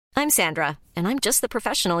I'm Sandra, and I'm just the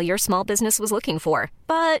professional your small business was looking for.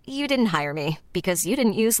 But you didn't hire me because you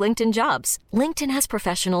didn't use LinkedIn Jobs. LinkedIn has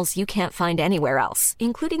professionals you can't find anywhere else,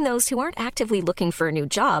 including those who aren't actively looking for a new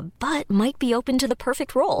job, but might be open to the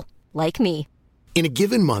perfect role, like me. In a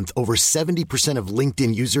given month, over 70% of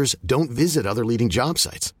LinkedIn users don't visit other leading job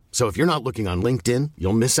sites. So if you're not looking on LinkedIn,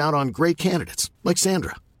 you'll miss out on great candidates like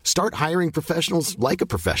Sandra. Start hiring professionals like a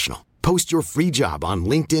professional. Post your free job on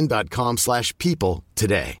linkedin.com/people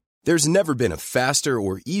today. There's never been a faster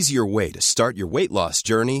or easier way to start your weight loss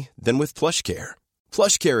journey than with PlushCare.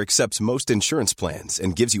 PlushCare accepts most insurance plans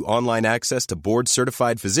and gives you online access to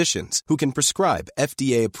board-certified physicians who can prescribe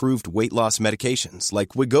FDA-approved weight loss medications like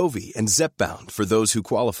Wegovy and Zepbound for those who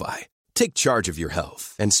qualify. Take charge of your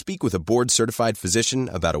health and speak with a board-certified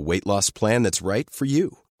physician about a weight loss plan that's right for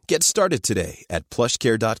you. Get started today at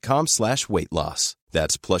plushcare.com/weight loss.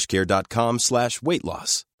 That's plushcare.com/weight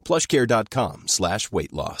loss.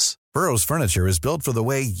 plushcare.com/weight loss. Burrow's furniture is built for the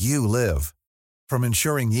way you live. From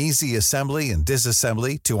ensuring easy assembly and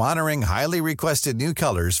disassembly to honoring highly requested new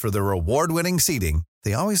colors for their award-winning seating,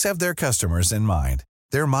 they always have their customers in mind.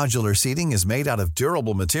 Their modular seating is made out of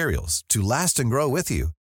durable materials to last and grow with you.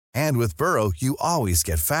 And with Burrow, you always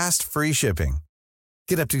get fast, free shipping.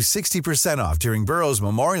 Get up to 60% off during Burrow's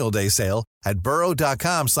Memorial Day sale at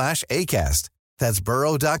burrow.com/ACAST. That's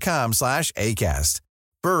burrow.com/ACAST.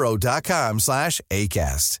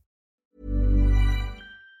 burrow.com/ACAST.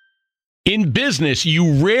 In business,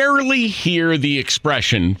 you rarely hear the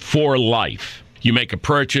expression "for life." You make a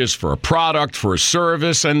purchase for a product, for a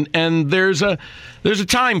service, and there's a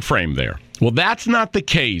time frame there. Well, that's not the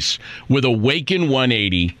case with Awaken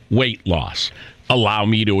 180 weight loss. Allow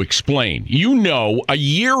me to explain. You know, a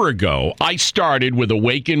year ago, I started with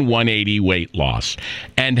Awaken 180 weight loss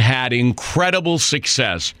and had incredible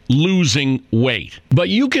success losing weight. But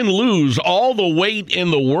you can lose all the weight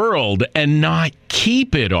in the world and not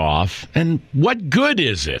keep it off. And what good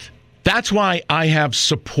is it? That's why I have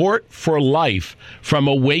support for life from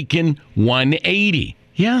Awaken 180.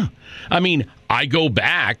 Yeah. I mean, I go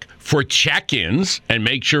back for check-ins and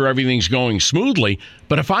make sure everything's going smoothly.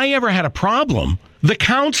 But if I ever had a problem, the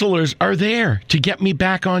counselors are there to get me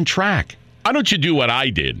back on track. Why don't you do what I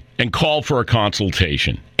did and call for a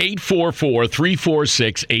consultation?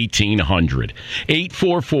 844-346-1800.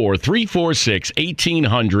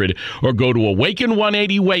 844-346-1800 or go to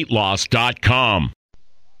awaken180weightloss.com.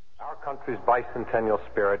 Our country's bicentennial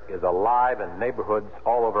spirit is alive in neighborhoods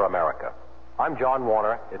all over America. I'm John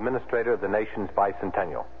Warner, administrator of the nation's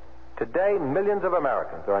bicentennial. Today, millions of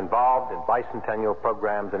Americans are involved in bicentennial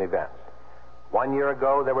programs and events. 1 year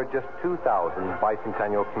ago, there were just 2,000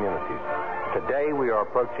 bicentennial communities. Today, we are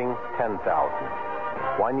approaching 10,000.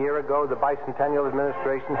 1 year ago, the Bicentennial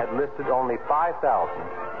Administration had listed only 5,000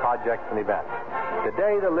 projects and events.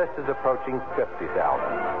 Today, the list is approaching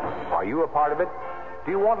 50,000. Are you a part of it?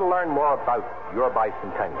 Do you want to learn more about your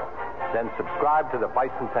bicentennial? Then subscribe to the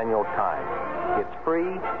Bicentennial Times. It's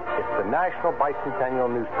free. It's the national bicentennial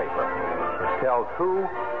newspaper. It tells who,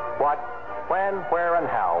 what, when, where, and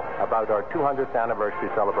how about our 200th anniversary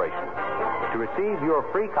celebration. To receive your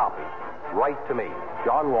free copy, write to me,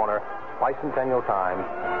 John Warner, Bicentennial Times,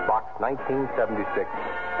 Box 1976,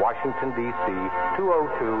 Washington, D.C.,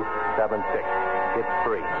 20276. It's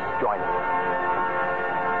free. Join us.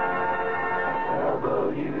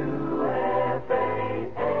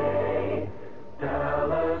 WFAA,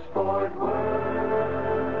 Dallas Fort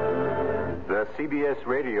Worth. The CBS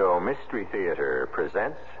Radio Mystery Theater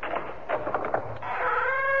presents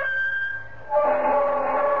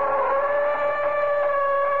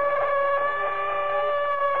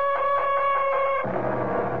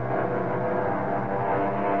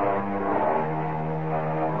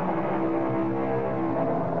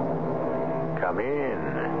Come in.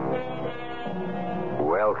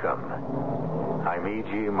 Welcome. I'm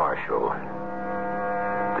E.G. Marshall.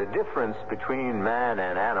 The difference between man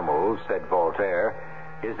and animals, said Voltaire,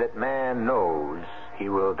 is that man knows he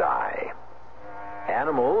will die.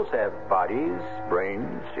 Animals have bodies,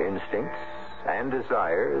 brains, instincts, and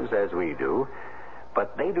desires as we do,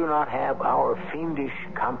 but they do not have our fiendish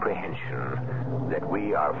comprehension that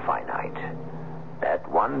we are finite. That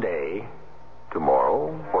one day,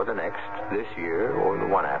 tomorrow, or the next, this year, or the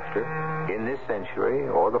one after, in this century,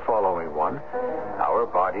 or the following one, our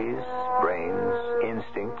bodies, brains,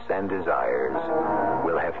 instincts, and desires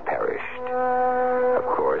will have perished. Of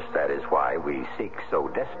course, that is why we seek so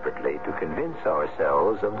desperately to convince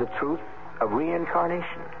ourselves of the truth of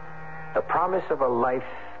reincarnation, the promise of a life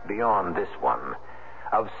beyond this one,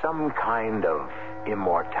 of some kind of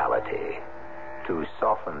immortality, to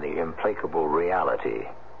soften the implacable reality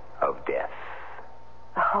of death.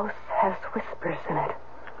 The house has whispers in it.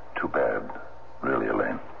 Too bad. Really,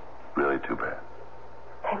 Elaine. Really too bad.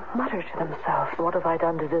 They mutter to themselves. What have I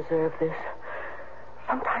done to deserve this?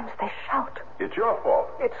 Sometimes they shout. It's your fault.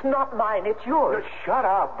 It's not mine, it's yours. Just shut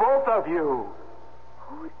up, both of you.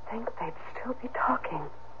 Who would think they'd still be talking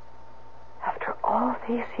after all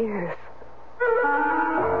these years?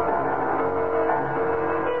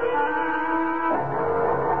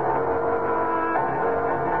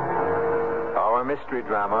 Our mystery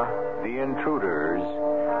drama, The Intruders,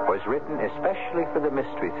 was written especially for the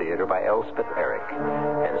Mystery Theater by Elspeth Eric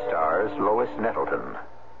and stars Lois Nettleton.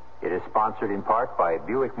 It is sponsored in part by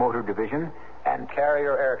Buick Motor Division and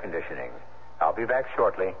Carrier Air Conditioning. I'll be back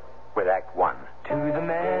shortly with Act One. To the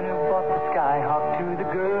man who bought the Skyhawk, to the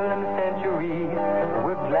girl in the Century,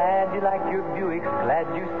 we're glad you like your Buicks, glad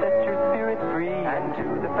you set your spirit free. And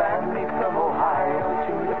to the family from Ohio,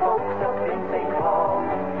 to the folks up in St. Paul,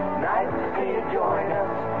 nice to see you join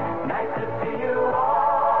us, nice to see you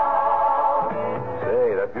all.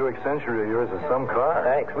 Say, that Buick Century of yours is some car.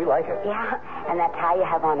 Thanks, we like it. Yeah, and that tie you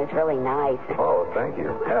have on is really nice. Oh, thank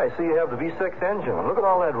you. Yeah, I see you have the V6 engine. Look at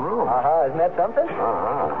all that room. Isn't that something?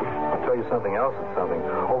 I'll tell you something else that's something.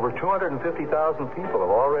 Over 250,000 people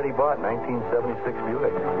have already bought 1976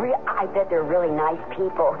 Buick. I bet they're really nice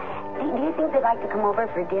people. Do you think they'd like to come over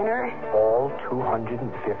for dinner? All 250,000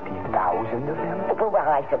 of them? Well,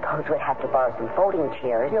 I suppose we'd have to borrow some folding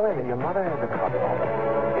chairs. Yeah, wait a minute. Your mother has a couple.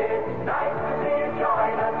 It's nice to see you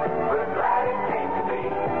join us, we're glad it came to be.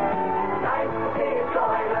 Nice to see you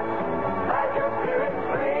join us, glad your spirit's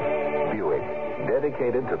free. Buick,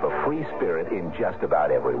 dedicated to the free spirit in just about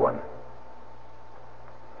everyone.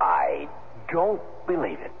 I don't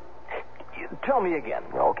believe it. Tell me again.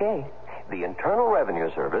 Okay. The Internal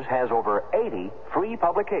Revenue Service has over 80 free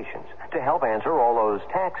publications to help answer all those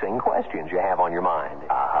taxing questions you have on your mind.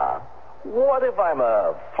 What if I'm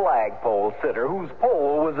a flagpole sitter whose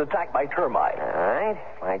pole was attacked by termites? All right.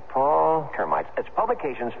 Flagpole, termites. It's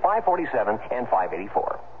publications 547 and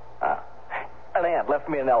 584. An ant left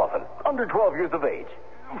me an elephant, under 12 years of age,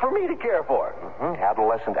 for me to care for.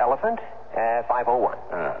 Adolescent elephant, 501.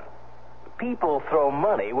 People throw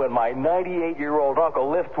money when my 98-year-old uncle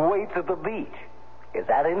lifts weights at the beach. Is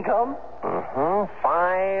that income?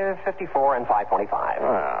 554 and 525.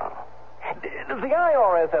 Does the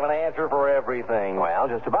IRS have an answer for everything? Well,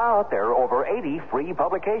 just about. There are over 80 free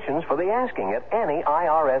publications for the asking at any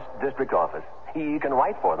IRS district office. You can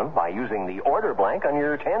write for them by using the order blank on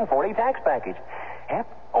your 1040 tax package. Yep,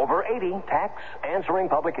 over 80 tax answering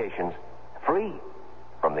publications, free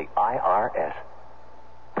from the IRS.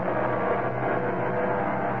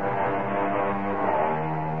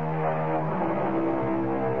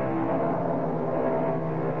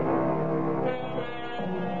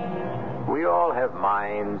 We all have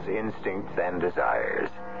minds, instincts, and desires.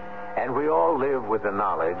 And we all live with the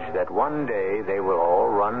knowledge that one day they will all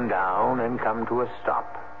run down and come to a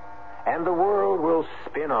stop. And the world will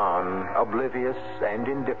spin on, oblivious and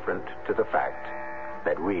indifferent to the fact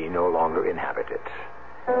that we no longer inhabit it.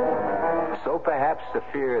 So perhaps the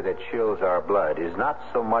fear that chills our blood is not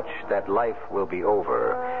so much that life will be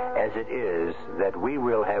over as it is that we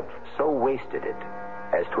will have so wasted it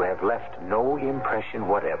as to have left no impression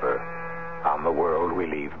whatever on the world we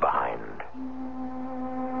leave behind.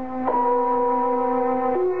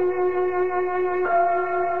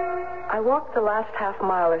 I walked the last half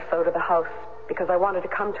mile or so to the house because I wanted to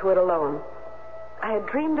come to it alone. I had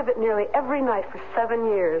dreamed of it nearly every night for 7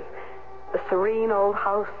 years. The serene old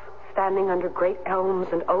house, standing under great elms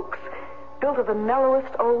and oaks, built of the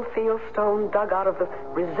mellowest old fieldstone dug out of the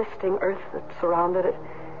resisting earth that surrounded it.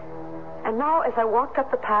 And now, as I walked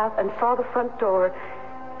up the path and saw the front door,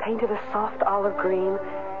 painted a soft olive green,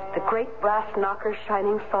 the great brass knocker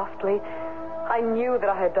shining softly, I knew that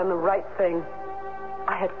I had done the right thing.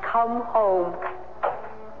 I had come home.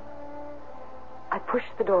 I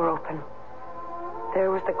pushed the door open. There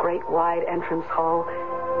was the great wide entrance hall.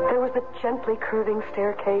 There was the gently curving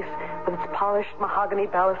staircase with its polished mahogany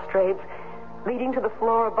balustrades leading to the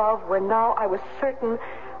floor above, where now I was certain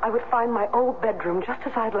I would find my old bedroom just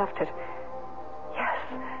as I'd left it. Yes,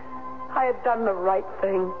 I had done the right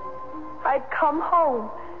thing. I'd come home.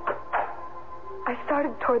 I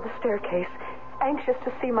started toward the staircase, anxious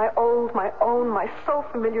to see my old, my own, my so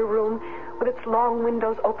familiar room with its long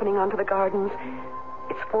windows opening onto the gardens,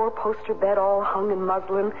 its four-poster bed all hung in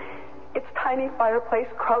muslin, its tiny fireplace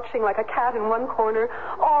crouching like a cat in one corner.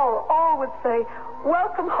 All would say,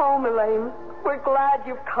 "Welcome home, Elaine. We're glad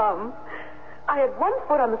you've come." I had one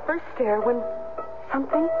foot on the first stair when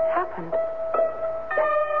something happened.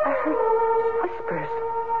 I heard whispers.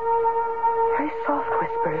 Very soft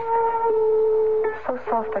whispers. so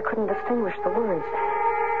soft I couldn't distinguish the words.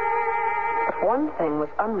 But one thing was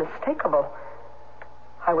unmistakable.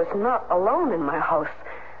 I was not alone in my house.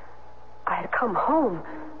 I had come home.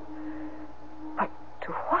 But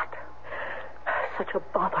to what? Such a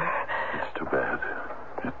bother. It's too bad.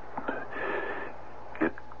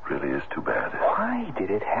 It really is too bad. Why did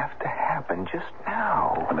it have to happen just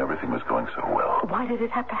now? When everything was going so well. Why did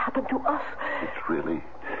it have to happen to us? It's really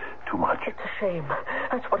too much. It's a shame.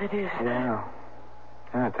 That's what it is. Yeah.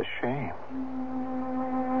 Yeah, it's a shame.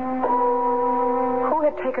 Who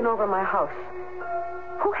had taken over my house?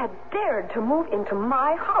 Who had dared to move into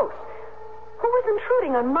my house? Who was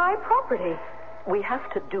intruding on my property? We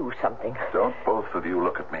have to do something. Don't both of you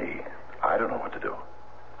look at me. I don't know what to do.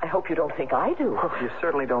 I hope you don't think I do. Well, you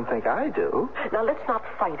certainly don't think I do. Now, let's not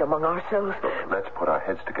fight among ourselves. Look, let's put our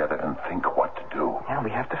heads together and think what to do. Yeah, we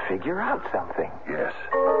have to figure out something. Yes.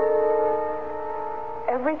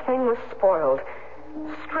 Everything was spoiled.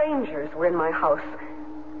 Strangers were in my house.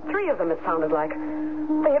 3 of them, it sounded like.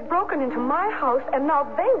 They had broken into my house, and now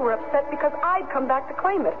they were upset because I'd come back to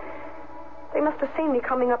claim it. They must have seen me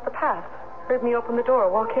coming up the path, heard me open the door,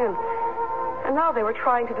 walk in. And now they were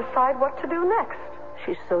trying to decide what to do next.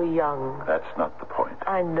 She's so young. That's not the point.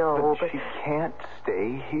 I know, but she can't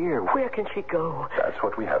stay here. Where can she go? That's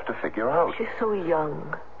what we have to figure out. She's so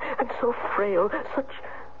young and so frail.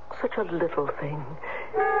 Such a little thing.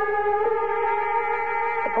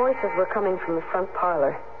 The voices were coming from the front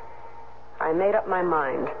parlor. I made up my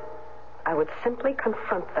mind. I would simply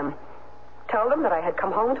confront them. Tell them that I had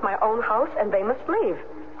come home to my own house and they must leave.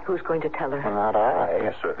 Who's going to tell her? Not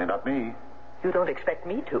I. Certainly not me. You don't expect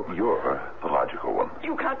me to. You're the logical one.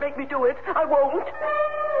 You can't make me do it. I won't.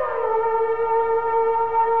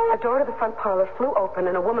 The door to the front parlor flew open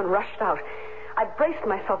and a woman rushed out. I braced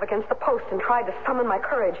myself against the post and tried to summon my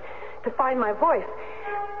courage, to find my voice.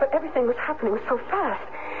 But everything was happening so fast.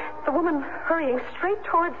 The woman hurrying straight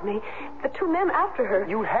towards me, the 2 men after her.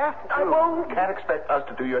 You have to. I won't. You can't expect us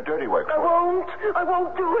to do your dirty work for you. I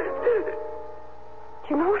won't do it.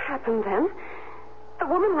 You know what happened then? The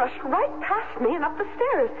woman rushed right past me and up the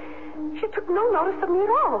stairs. She took no notice of me at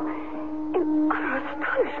all. In utter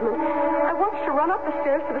astonishment, I watched her run up the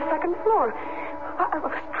stairs to the 2nd floor. I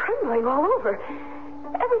was trembling all over.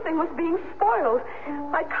 Everything was being spoiled.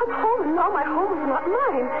 I'd come home, and now my home was not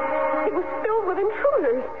mine. It was filled with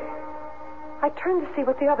intruders. I turned to see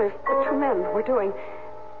what the others, the 2 men, were doing.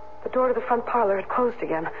 The door to the front parlor had closed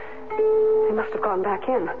again. They must have gone back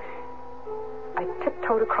in. I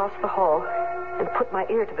tiptoed across the hall and put my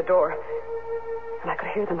ear to the door. And I could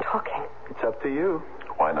hear them talking. It's up to you.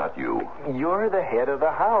 Why not you? You're the head of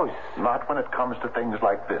the house. Not when it comes to things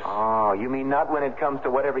like this. Oh, you mean not when it comes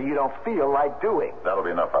to whatever you don't feel like doing? That'll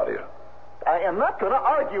be enough out of you. I am not going to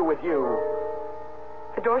argue with you.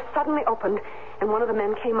 The door suddenly opened, and one of the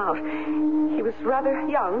men came out. He was rather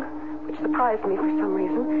young, which surprised me for some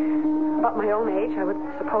reason. About my own age, I would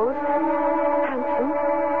suppose. Handsome,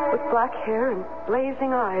 with black hair and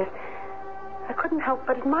blazing eyes. I couldn't help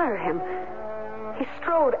but admire him. He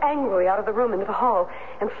strode angrily out of the room into the hall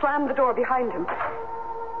and slammed the door behind him.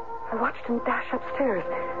 I watched him dash upstairs,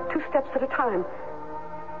 2 steps at a time.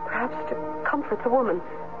 Perhaps to comfort the woman.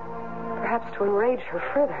 Perhaps to enrage her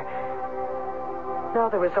further. Now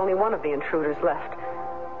there was only one of the intruders left.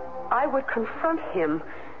 I would confront him,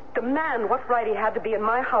 demand what right he had to be in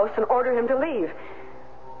my house, and order him to leave.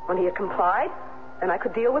 When he had complied, then I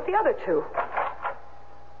could deal with the other 2.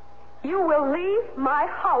 You will leave my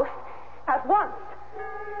house at once.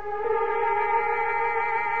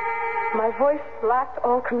 My voice lacked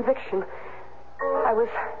all conviction. I was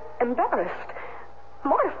embarrassed,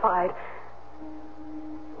 mortified.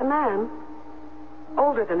 The man,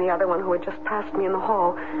 older than the other one who had just passed me in the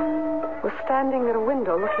hall, was standing at a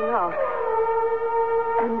window looking out.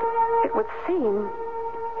 And it would seem,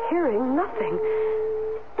 hearing nothing.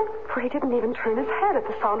 For he didn't even turn his head at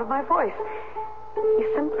the sound of my voice. He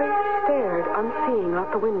simply stared, unseeing,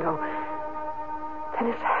 out the window.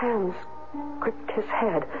 Then his hands gripped his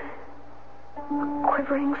head. A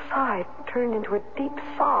quivering sigh turned into a deep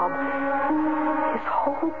sob. His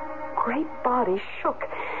whole great body shook,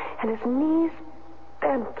 and his knees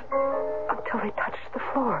bent until they touched the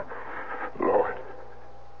floor. Lord.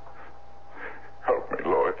 Help me,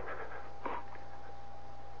 Lord.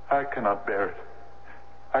 I cannot bear it.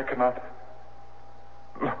 I cannot.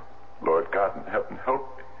 Lord God in heaven,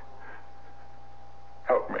 help me.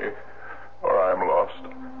 Help me, or I am lost.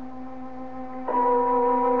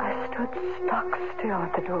 I stood stock still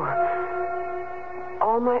at the door.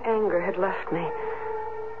 All my anger had left me.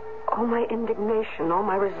 All my indignation, all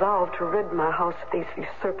my resolve to rid my house of these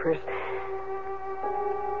usurpers.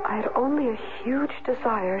 I had only a huge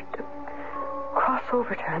desire to cross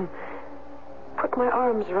over to him, put my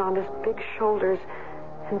arms around his big shoulders,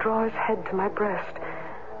 and draw his head to my breast.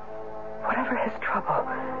 Whatever his trouble,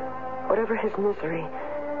 whatever his misery,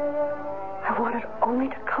 I wanted only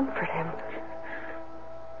to comfort him.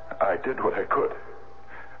 I did what I could.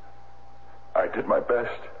 I did my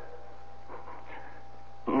best.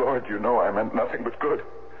 Lord, you know I meant nothing but good.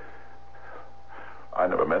 I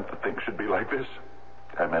never meant that things should be like this.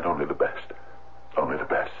 I meant only the best. Only the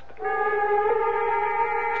best.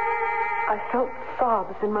 I felt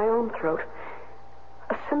sobs in my own throat.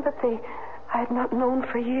 A sympathy I had not known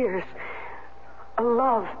for years. A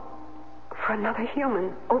love for another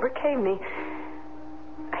human overcame me.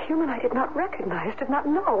 A human I did not recognize, did not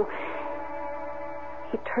know.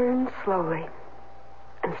 He turned slowly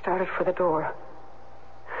and started for the door.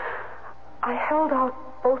 I held out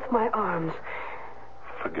both my arms.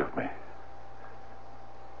 Forgive me.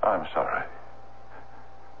 I'm sorry.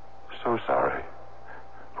 So sorry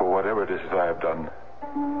for whatever it is that I have done.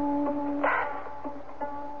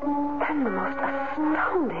 Then the most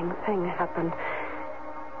astounding thing happened.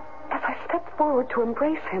 As I stepped forward to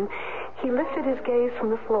embrace him, he lifted his gaze from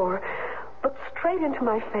the floor, looked straight into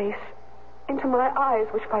my face, into my eyes,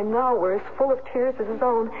 which by now were as full of tears as his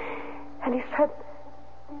own, and he said,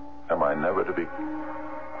 Am I never to be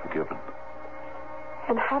forgiven?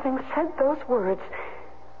 And having said those words,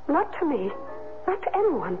 not to me, not to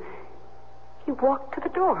anyone, he walked to the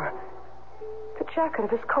door. The jacket of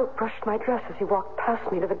his coat brushed my dress as he walked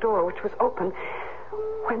past me to the door, which was open,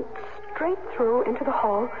 went straight through into the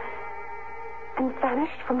hall, and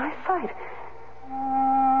vanished from my sight.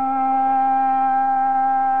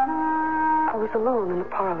 I was alone in the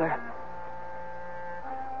parlor.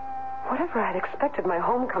 Whatever I had expected my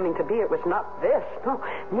homecoming to be, it was not this. No,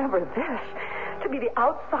 never this. To be the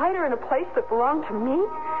outsider in a place that belonged to me.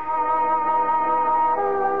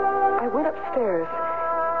 I went upstairs.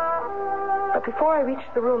 But before I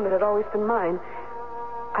reached the room that had always been mine,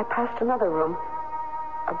 I passed another room.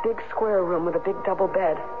 A big square room with a big double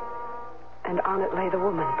bed. And on it lay the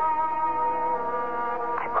woman.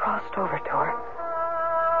 I crossed over to her.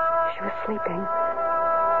 She was sleeping,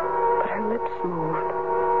 but her lips moved.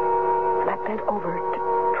 And I bent over to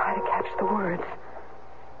try to catch the words.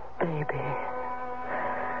 Baby.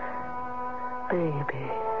 Baby.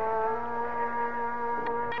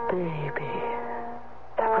 Baby.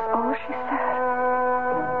 That was all she said.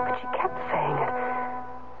 But she kept saying it.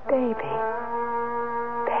 Baby.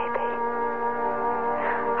 Baby.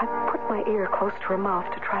 I put my ear close to her mouth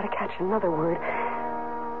to try to catch another word,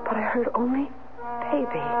 but I heard only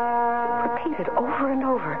baby, repeated over and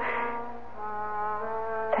over.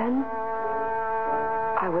 Then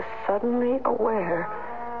I was suddenly aware,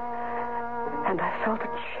 and I felt a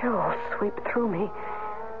chill sweep through me.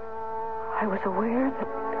 I was aware that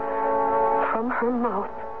from her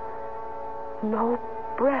mouth no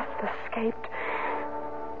breath escaped.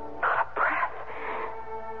 Not a breath.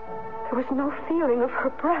 There was no feeling of her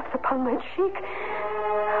breath upon my cheek.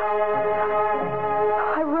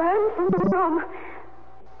 I ran from the room.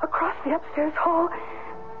 Across the upstairs hall,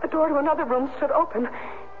 the door to another room stood open.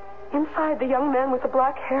 Inside, the young man with the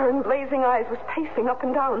black hair and blazing eyes was pacing up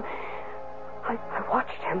and down. I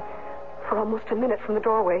watched him for almost a minute from the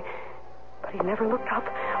doorway, but he never looked up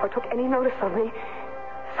or took any notice of me.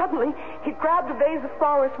 Suddenly, he grabbed a vase of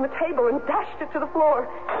flowers from a table and dashed it to the floor.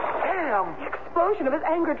 Damn! The explosion of his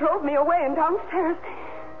anger drove me away and downstairs.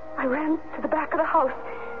 I ran to the back of the house,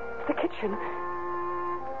 to the kitchen.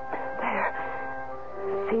 There,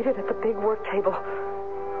 seated at the big work table,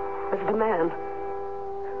 was the man.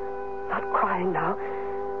 Not crying now,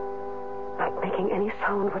 not making any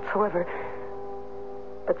sound whatsoever,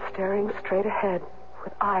 but staring straight ahead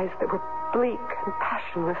with eyes that were bleak and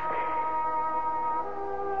passionless.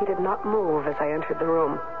 He did not move as I entered the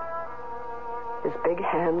room. His big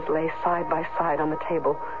hands lay side by side on the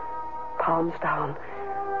table, palms down.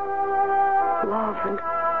 Love and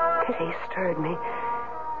pity stirred me.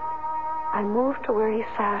 I moved to where he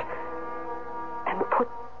sat and put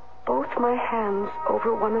both my hands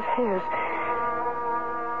over one of his.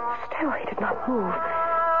 Still, he did not move.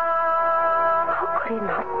 How could he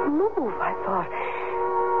not move, I thought.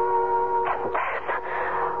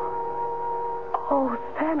 And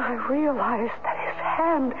then I realized that his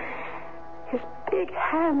hand, his big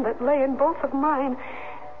hand that lay in both of mine,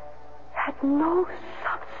 had no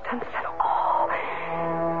substance at all.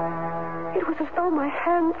 It was as though my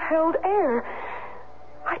hands held air.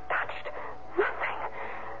 I touched nothing.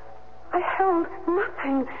 I held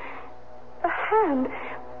nothing. The hand,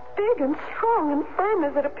 big and strong and firm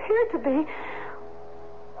as it appeared to be,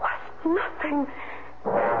 was nothing.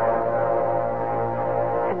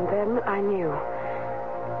 Then I knew.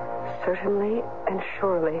 Certainly and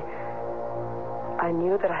surely, I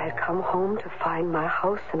knew that I had come home to find my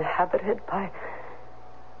house inhabited by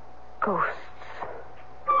ghosts.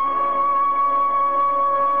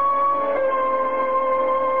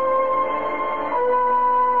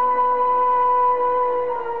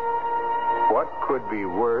 What could be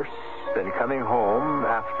worse than coming home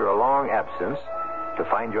after a long absence to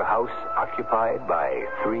find your house occupied by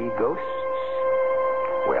 3 ghosts?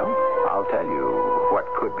 Well, I'll tell you what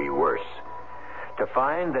could be worse. To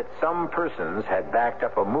find that some persons had backed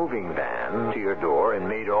up a moving van to your door and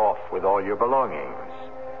made off with all your belongings.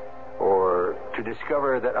 Or to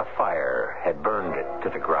discover that a fire had burned it to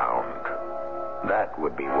the ground. That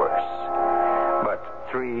would be worse. But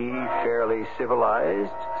 3 fairly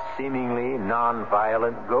civilized, seemingly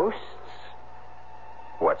non-violent ghosts?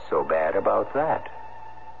 What's so bad about that?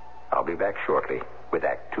 I'll be back shortly with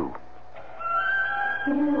Act 2.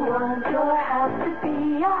 You want your house to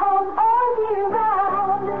be a home all year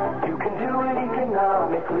round. You can do it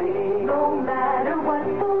economically. No matter what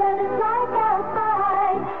the weather's like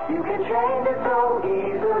outside, you can change it so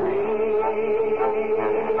easily.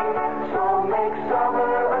 So make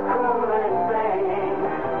summer a cooling thing.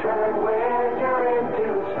 Turn winter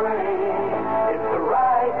into spring. It's the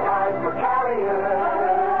right time for Carrier.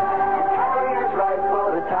 Carrier's right for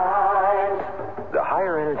the times. The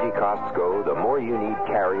higher energy costs go, the more you need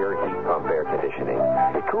Carrier heat pump air conditioning.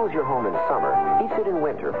 It cools your home in summer, heats it in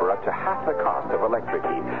winter for up to half the cost of electric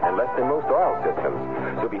heat and less than most oil systems.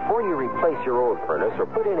 So before you replace your old furnace or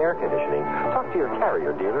put in air conditioning, talk to your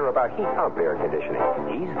Carrier dealer about heat pump air conditioning.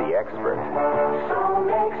 He's the expert. So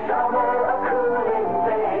make summer a cooling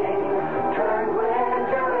thing. Turn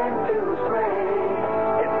winter into spring.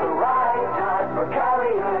 It's the right time for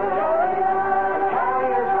Carrier.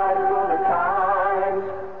 Carrier's right for the times.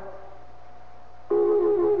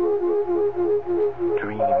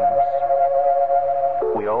 Dreams.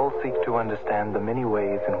 We all seek to understand the many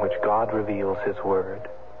ways in which God reveals His Word.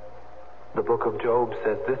 The book of Job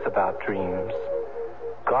says this about dreams.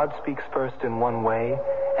 God speaks first in one way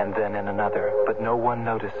and then in another, but no one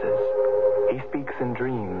notices. He speaks in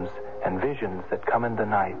dreams and visions that come in the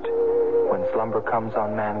night. When slumber comes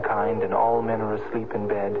on mankind and all men are asleep in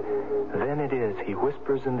bed, then it is He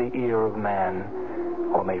whispers in the ear of man,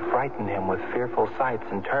 or may frighten him with fearful sights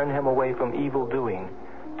and turn him away from evil doing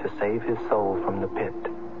to save his soul from the pit.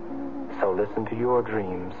 So listen to your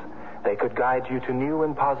dreams. They could guide you to new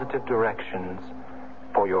and positive directions.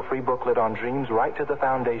 For your free booklet on dreams, write to the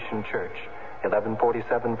Foundation Church,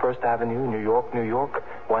 1147 First Avenue, New York, New York,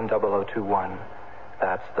 10021.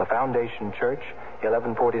 That's the Foundation Church,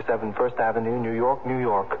 1147 First Avenue, New York, New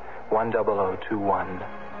York, 10021.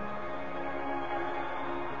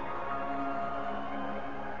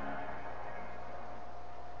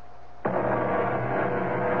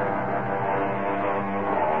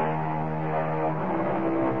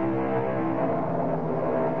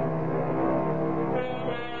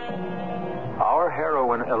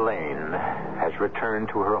 Elaine has returned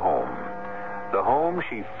to her home. The home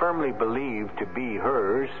she firmly believed to be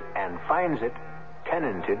hers and finds it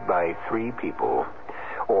tenanted by 3 people.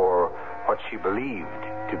 Or what she believed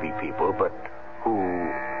to be people, but who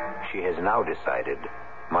she has now decided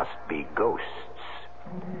must be ghosts.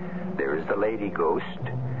 There is the lady ghost,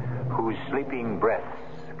 whose sleeping breaths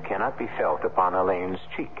cannot be felt upon Elaine's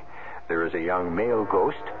cheek. There is a young male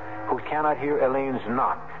ghost who cannot hear Elaine's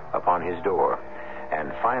knock upon his door.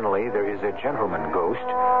 And finally, there is a gentleman ghost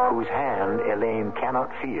whose hand Elaine cannot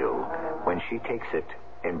feel when she takes it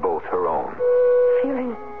in both her own.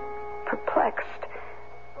 Feeling perplexed,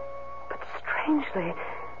 but strangely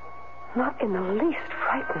not in the least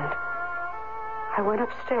frightened, I went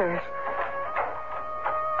upstairs.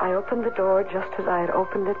 I opened the door just as I had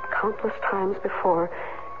opened it countless times before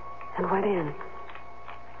and went in.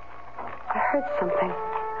 I heard something.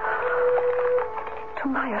 To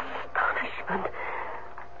my astonishment,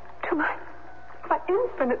 to my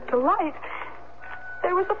infinite delight,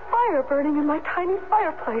 there was a fire burning in my tiny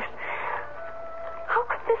fireplace. How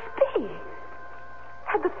could this be?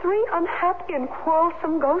 Had the 3 unhappy and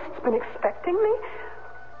quarrelsome ghosts been expecting me?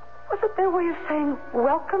 Was it their way of saying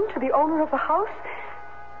welcome to the owner of the house?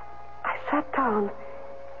 I sat down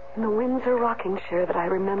in the Windsor rocking chair that I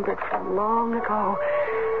remembered from long ago.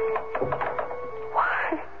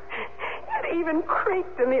 Why, it even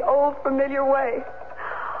creaked in the old familiar way.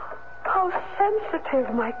 How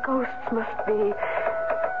sensitive my ghosts must be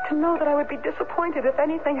to know that I would be disappointed if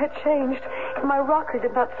anything had changed, if my rocker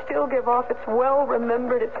did not still give off its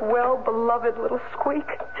well-remembered, its well-beloved little squeak.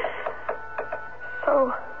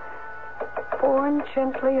 So, borne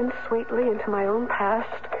gently and sweetly into my own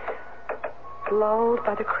past, lulled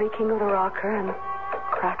by the creaking of the rocker and the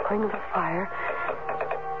crackling of the fire,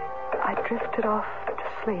 I drifted off to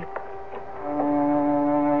sleep.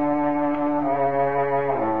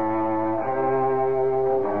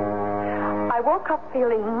 I woke up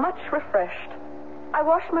feeling much refreshed. I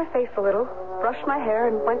washed my face a little, brushed my hair,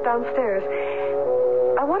 and went downstairs.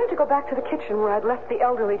 I wanted to go back to the kitchen where I'd left the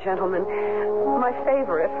elderly gentleman, my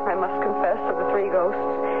favorite, I must confess, of the three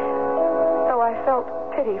ghosts, though I felt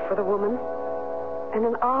pity for the woman and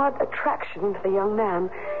an odd attraction to the young man.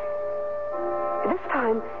 This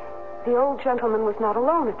time, the old gentleman was not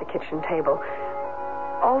alone at the kitchen table.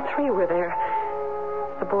 All three were there.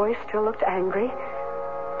 The boy still looked angry,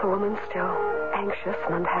 the woman still anxious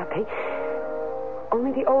and unhappy.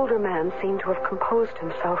 Only the older man seemed to have composed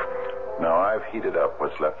himself. Now, I've heated up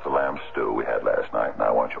what's left of the lamb stew we had last night, and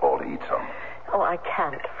I want you all to eat some. Oh, I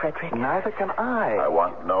can't, Frederick. Neither can I. I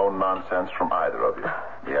want no nonsense from either of you.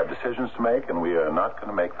 We have decisions to make, and we are not going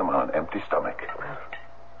to make them on an empty stomach.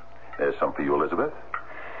 There's some for you, Elizabeth.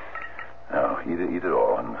 Now, eat it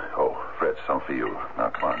all. And, Fred, some for you.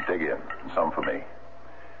 Now, come on, dig in. And some for me.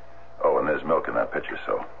 Oh, and there's milk in that pitcher,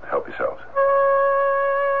 so help yourselves.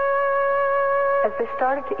 As they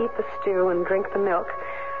started to eat the stew and drink the milk,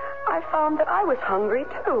 I found that I was hungry,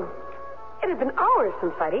 too. It had been hours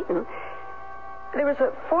since I'd eaten. There was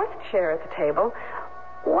a fourth chair at the table.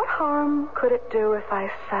 What harm could it do if I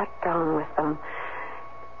sat down with them?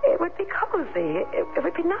 It would be cozy. It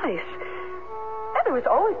would be nice. And there was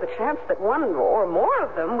always the chance that one or more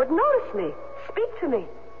of them would notice me, speak to me,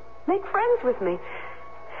 make friends with me.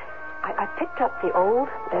 I picked up the old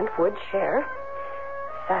bent wood chair,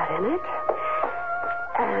 sat in it,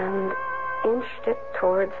 and inched it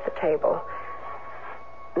towards the table.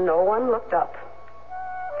 No one looked up.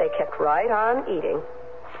 They kept right on eating.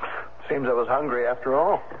 Seems I was hungry after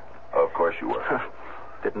all. Of course you were.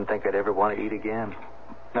 Didn't think I'd ever want to eat again.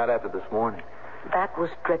 Not after this morning. That was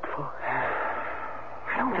dreadful.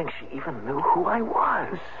 I don't think she even knew who I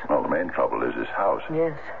was. Well, the main trouble is this house.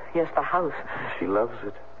 Yes, the house. She loves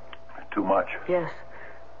it. Too much. Yes,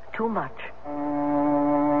 too much.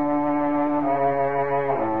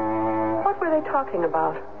 What were they talking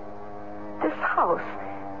about? This house.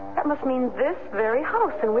 That must mean this very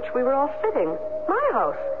house in which we were all sitting. My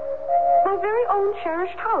house. My very own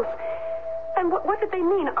cherished house. And what did they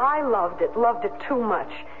mean? I loved it too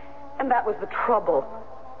much. And that was the trouble.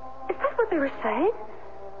 Is that what they were saying?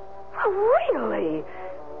 Well, really?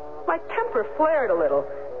 My temper flared a little.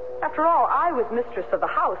 After all, I was mistress of the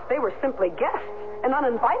house. They were simply guests, and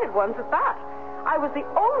uninvited ones at that. I was the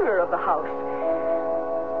owner of the house.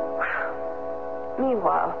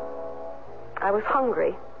 Meanwhile, I was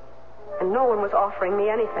hungry, and no one was offering me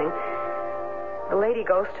anything. The lady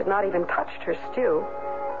ghost had not even touched her stew.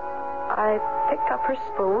 I picked up her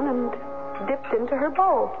spoon and dipped into her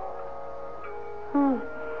bowl.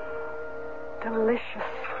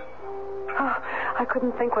 Delicious. Oh, I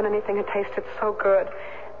couldn't think when anything had tasted so good.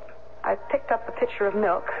 I picked up the pitcher of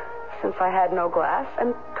milk, since I had no glass,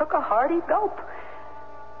 and took a hearty gulp.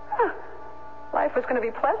 Life was going to be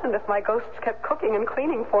pleasant if my ghosts kept cooking and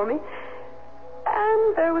cleaning for me.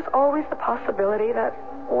 And there was always the possibility that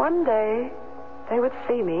one day they would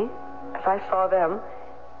see me as I saw them,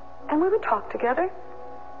 and we would talk together,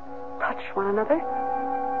 touch one another,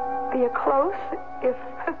 be a close, if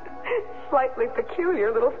slightly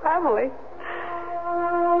peculiar little family.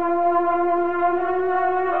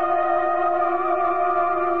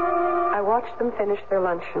 I watched them finish their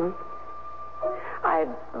luncheon. I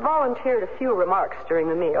had volunteered a few remarks during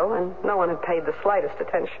the meal, and no one had paid the slightest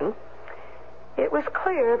attention. It was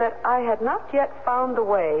clear that I had not yet found the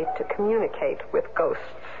way to communicate with ghosts.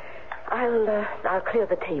 I'll clear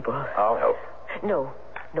the table. I'll help. No,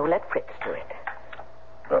 let Fritz do it.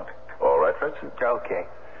 Oh, all right, Fritz? Okay.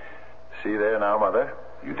 See there now, Mother?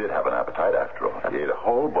 You did have an appetite after all. You ate a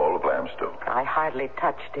whole bowl of lamb stew. I hardly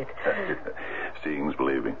touched it. Seeing's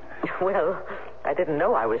believing. Well, I didn't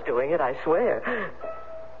know I was doing it, I swear.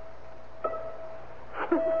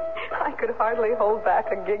 I could hardly hold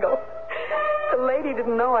back a giggle. The lady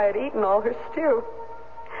didn't know I had eaten all her stew.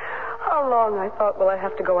 How long, I thought, will I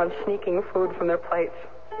have to go on sneaking food from their plates?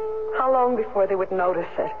 How long before they would notice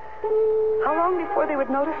it? How long before they would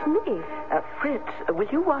notice me? Fritz, will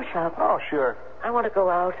you wash up? Oh, sure. I want to go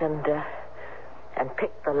out and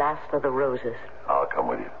pick the last of the roses. I'll come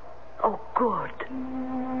with you. Oh, good.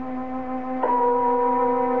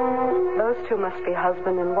 Those two must be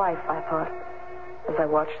husband and wife, I thought, as I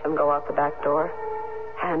watched them go out the back door,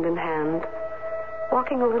 hand in hand,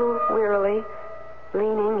 walking a little wearily,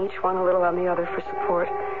 leaning each one a little on the other for support.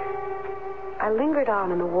 I lingered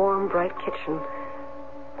on in the warm, bright kitchen,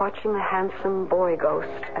 watching the handsome boy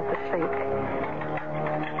ghost at the sink.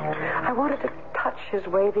 I wanted to touch his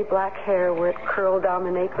wavy black hair where it curled down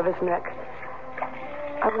the nape of his neck.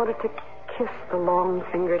 I wanted to kiss the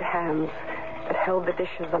long-fingered hands that held the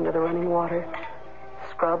dishes under the running water,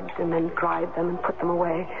 scrubbed and then dried them and put them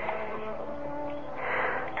away.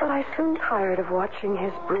 But I soon tired of watching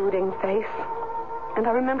his brooding face, and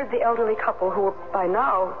I remembered the elderly couple who were by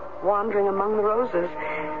now wandering among the roses.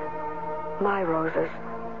 My roses.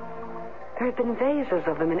 There had been vases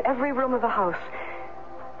of them in every room of the house.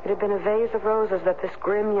 It had been a vase of roses that this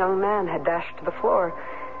grim young man had dashed to the floor.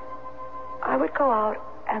 I would go out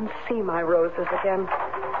and see my roses again.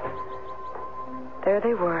 There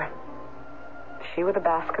they were. She with a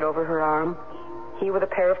basket over her arm. He with a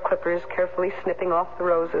pair of clippers carefully snipping off the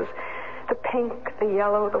roses. The pink, the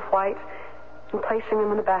yellow, the white, and placing them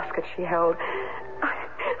in the basket she held.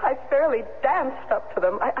 I fairly danced up to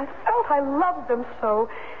them. I felt I loved them so.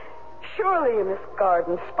 Surely in this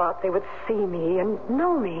garden spot they would see me and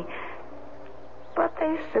know me. But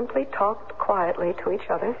they simply talked quietly to each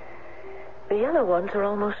other. The yellow ones are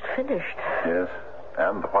almost finished. Yes,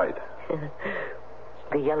 and the white.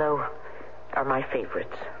 The yellow are my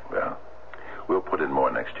favorites. Well, we'll put in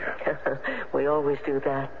more next year. We always do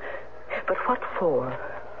that. But what for?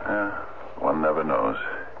 One never knows.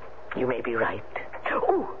 You may be right.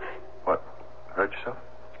 Oh! What? Hurt yourself?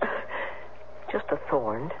 Just a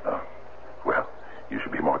thorn. Oh. Well, you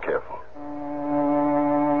should be more careful.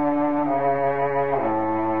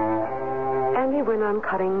 Annie went on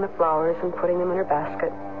cutting the flowers and putting them in her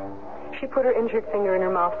basket. She put her injured finger in her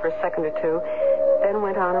mouth for a second or two, then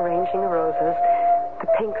went on arranging the roses. The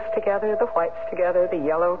pinks together, the whites together, the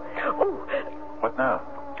yellow. Oh! What now?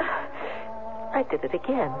 I did it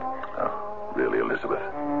again. Oh, really, Elizabeth?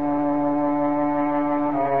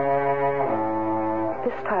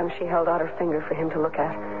 This time she held out her finger for him to look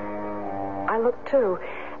at. I looked too,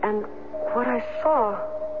 and what I saw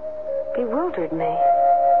bewildered me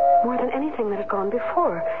more than anything that had gone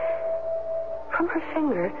before. From her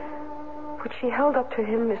finger, which she held up to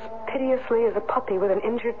him as piteously as a puppy with an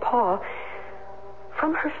injured paw,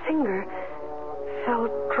 from her finger fell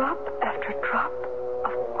drop after drop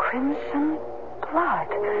of crimson blood.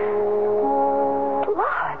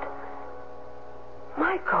 Blood.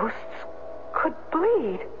 My ghosts could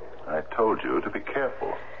bleed. I told you to be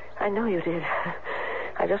careful. I know you did.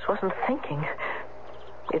 I just wasn't thinking.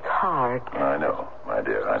 It's hard. I know, my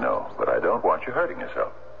dear, I know. But I don't want you hurting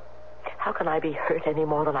yourself. How can I be hurt any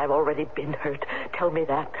more than I've already been hurt? Tell me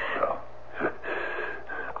that. Well,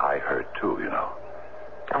 I hurt too, you know.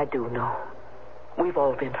 I do know. We've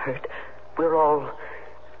all been hurt. We're all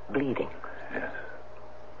bleeding. Yes.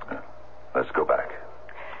 Let's go back.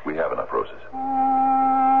 We have enough roses.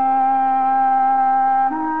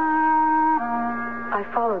 I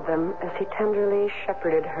followed them as he tenderly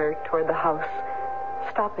shepherded her toward the house,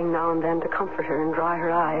 stopping now and then to comfort her and dry her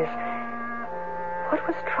eyes. What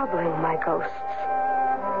was troubling my ghosts?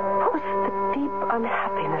 What was the deep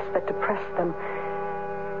unhappiness that depressed them?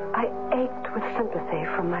 I ached with sympathy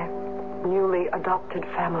for my newly adopted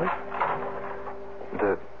family.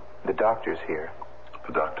 The doctor's here.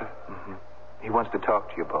 The doctor? Mm-hmm. He wants to talk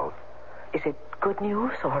to you both. Is it good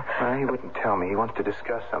news, or... He wouldn't tell me. He wants to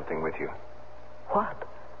discuss something with you. What?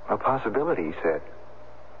 A possibility, he said.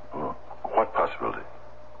 Well, what possibility?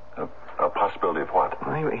 A possibility of what?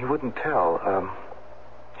 He wouldn't tell.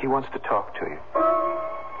 He wants to talk to you.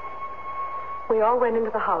 We all went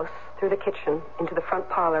into the house, through the kitchen, into the front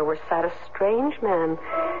parlor where sat a strange man.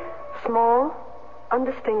 Small,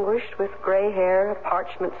 undistinguished, with gray hair, a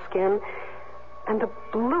parchment skin, and the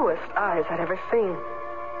bluest eyes I'd ever seen.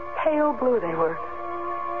 Pale blue they were,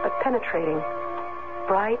 but penetrating,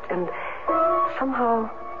 bright, and somehow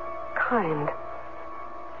kind.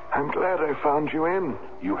 I'm glad I found you in.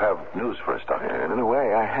 You have news for us, Doctor. In a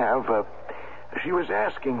way, I have. She was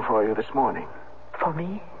asking for you this morning. For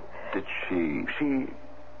me? Did she...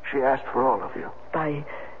 She asked for all of you.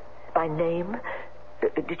 By name?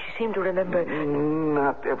 Did she seem to remember...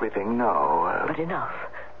 Not everything, no. But enough.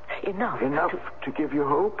 Enough to give you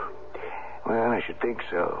hope? Well, I should think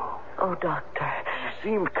so. Oh, Doctor. She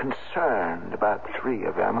seemed concerned about the three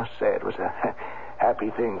of you. I must say it was a happy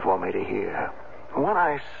thing for me to hear. When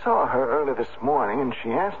I saw her early this morning and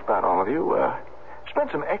she asked about all of you,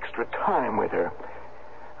 spent some extra time with her.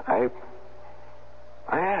 I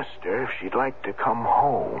asked her if she'd like to come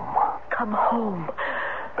home. Come home?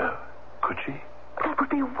 Could she? That would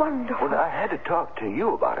be wonderful. Well, I had to talk to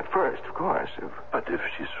you about it first, of course. But if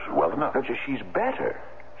she's well enough. No, she's better.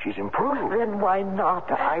 She's improved. Then why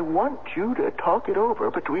not? I want you to talk it over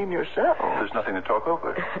between yourselves. There's nothing to talk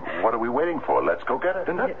over. What are we waiting for? Let's go get it.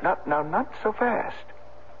 Not so fast.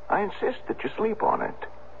 I insist that you sleep on it.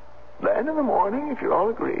 Then in the morning, if you're all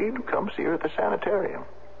agreed, come see her at the sanitarium.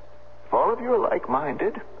 If all of you are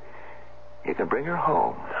like-minded, you can bring her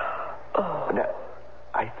home. Oh. Now,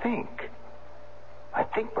 I think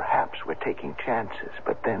perhaps we're taking chances,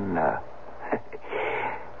 but then,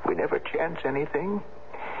 we never chance anything.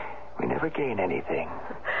 We never gain anything.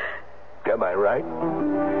 Am I right?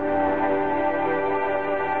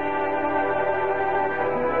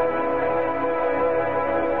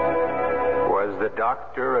 Was the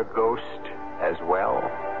doctor a ghost as well?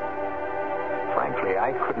 Frankly,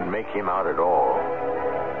 I couldn't make him out at all.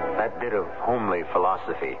 That bit of homely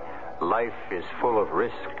philosophy, life is full of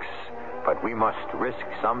risks, but we must risk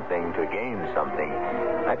something to gain something,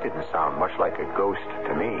 that didn't sound much like a ghost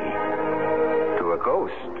to me. To a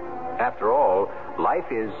ghost, after all, life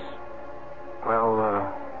is, well,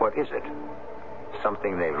 what is it?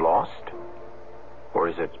 Something they've lost? Or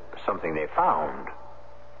is it something they found?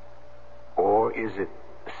 Or is it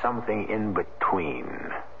something in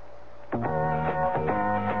between?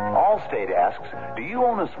 Allstate asks, do you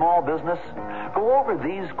own a small business? Go over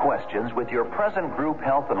these questions with your present group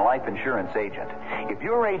health and life insurance agent. If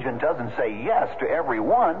your agent doesn't say yes to every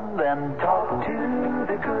one, then talk to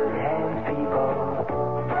the good hands people.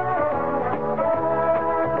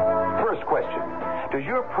 First question. Does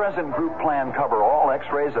your present group plan cover all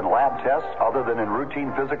x-rays and lab tests other than in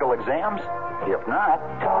routine physical exams? If not,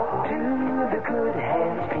 talk to the good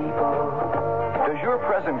hands people. Does your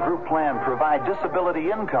present group plan provide disability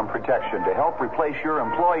income protection to help replace your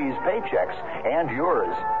employees' paychecks and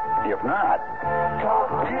yours? If not,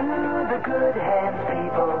 talk to the good hands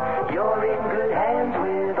people. You're in good hands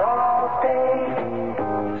with Allstate.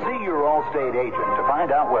 See your Allstate agent to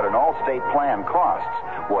find out what an Allstate plan costs,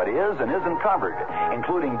 what is and isn't covered,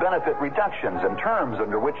 including benefit reductions and terms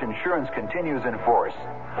under which insurance continues in force.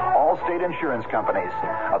 Allstate Insurance Companies,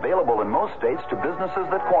 available in most states to businesses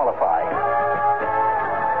that qualify.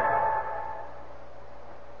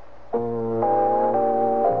 Who's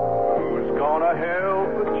gonna help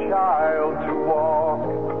a child to walk,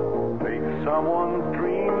 make someone's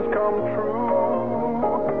dreams come true?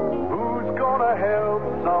 Who's gonna help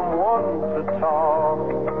someone to talk?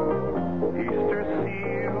 Easter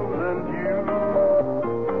seals and you,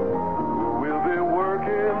 who will be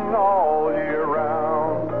working all year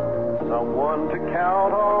round, someone to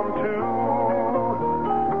count on too,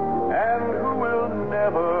 and who will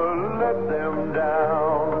never let them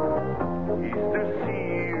down. Easter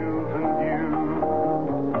seals and you.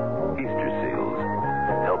 Easter Seals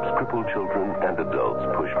helps crippled children and adults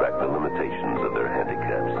push back the limitations of their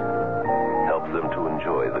handicaps. Helps them to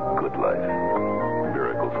enjoy the good life.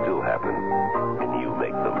 Miracles still happen, and you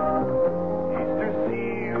make them. Easter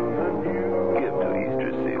seals and you. Give to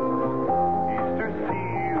Easter Seals. Easter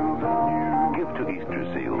seals and you. Give to Easter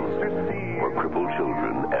Seals Easter seals. for crippled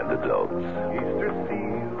children and adults. Easter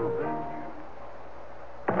seals.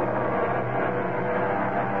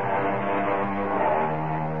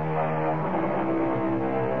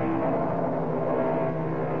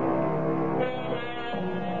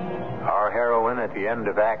 Our heroine at the end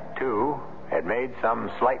of Act 2 had made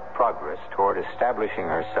some slight progress toward establishing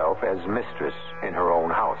herself as mistress in her own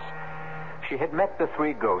house. She had met the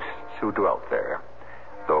three ghosts who dwelt there,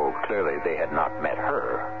 though clearly they had not met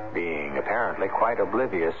her, being apparently quite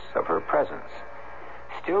oblivious of her presence.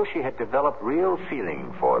 Still, she had developed real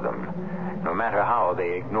feeling for them, no matter how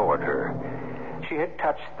they ignored her. She had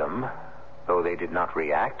touched them, though they did not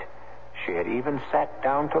react. She had even sat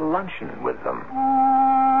down to luncheon with them.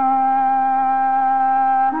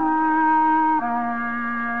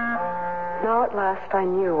 Now at last I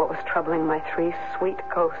knew what was troubling my three sweet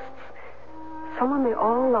ghosts. Someone they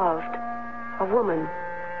all loved, a woman,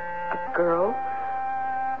 a girl,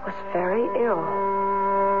 was very ill.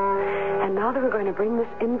 And now they were going to bring this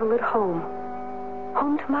invalid home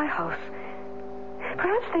to my house.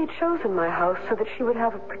 Perhaps they'd chosen my house so that she would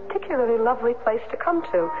have a particularly lovely place to come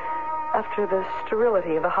to after the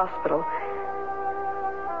sterility of the hospital.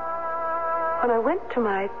 When I went to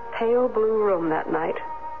my pale blue room that night,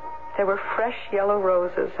 there were fresh yellow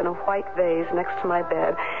roses in a white vase next to my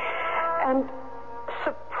bed. And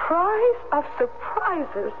surprise of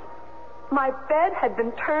surprises, my bed had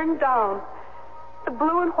been turned down. The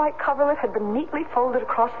blue and white coverlet had been neatly folded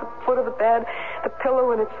across the foot of the bed. The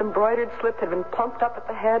pillow and its embroidered slip had been plumped up at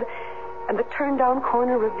the head, and the turned-down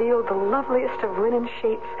corner revealed the loveliest of linen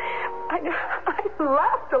sheets. I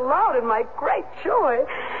laughed aloud in my great joy.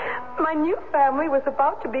 My new family was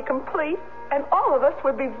about to be complete, and all of us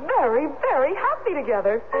would be very, very happy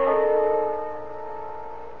together.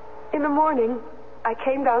 In the morning, I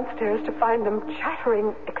came downstairs to find them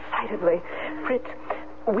chattering excitedly. Fritz,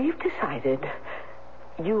 we've decided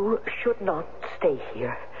you should not stay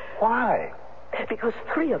here. Why? Because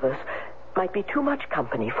 3 of us might be too much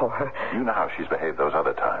company for her. You know how she's behaved those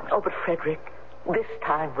other times. Oh, but Frederick, this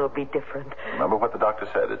time will be different. Remember what the doctor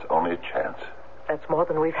said. It's only a chance. That's more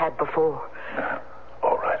than we've had before.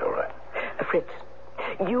 All right, all right. Fritz,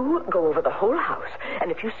 you go over the whole house,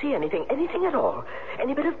 and if you see anything at all,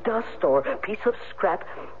 any bit of dust or piece of scrap,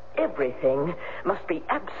 everything must be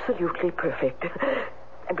absolutely perfect.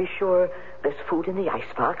 And be sure there's food in the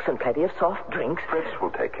icebox and plenty of soft drinks. Fritz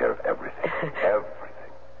will take care of everything.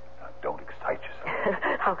 Everything. Now, don't excite yourself.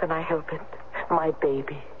 How can I help it? My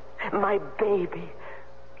baby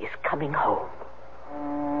is coming home.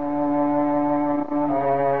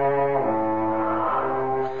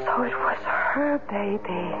 So it was her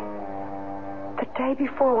baby. The day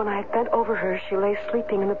before, when I had bent over her, she lay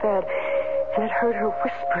sleeping in the bed, and had heard her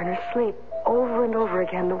whisper in her sleep over and over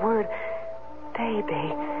again the word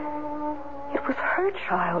baby. It was her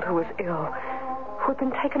child who was ill, who had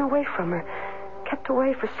been taken away from her, kept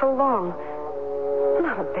away for so long.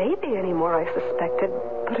 Not a baby anymore, I suspected,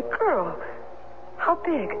 but a girl. How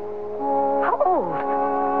big? How old?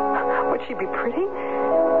 Would she be pretty?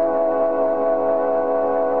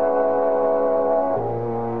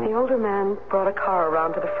 The older man brought a car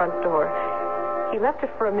around to the front door. He left it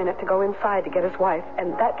for a minute to go inside to get his wife,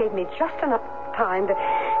 and that gave me just enough time to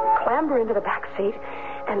clamber into the back seat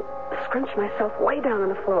and scrunch myself way down on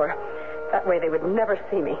the floor. That way they would never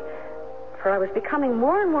see me. For I was becoming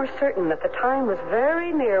more and more certain that the time was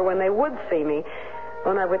very near when they would see me,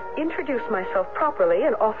 when I would introduce myself properly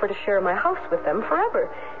and offer to share my house with them forever.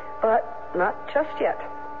 But not just yet.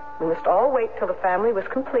 We must all wait till the family was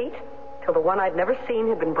complete, till the one I'd never seen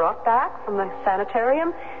had been brought back from the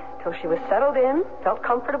sanitarium, till she was settled in, felt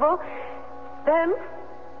comfortable. Then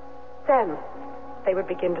they would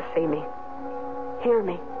begin to see me, hear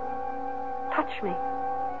me, touch me,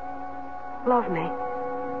 love me.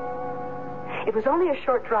 It was only a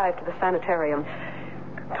short drive to the sanitarium.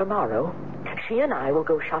 Tomorrow, she and I will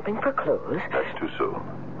go shopping for clothes. That's too soon.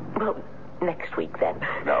 Well, next week then.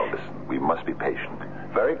 Now, listen, we must be patient.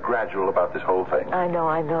 Very gradual about this whole thing. I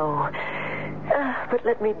know. But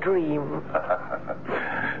let me dream.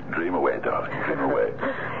 Dream away, darling. Dream away.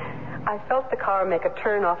 I felt the car make a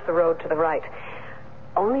turn off the road to the right.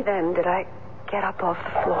 Only then did I get up off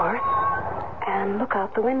the floor and look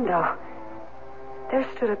out the window. There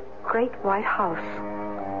stood a great white house.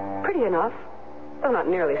 Pretty enough, though not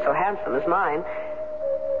nearly so handsome as mine.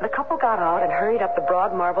 The couple got out and hurried up the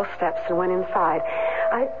broad marble steps and went inside.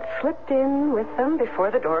 I slipped in with them before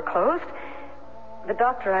the door closed. The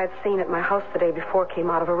doctor I had seen at my house the day before came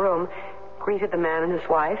out of a room, greeted the man and his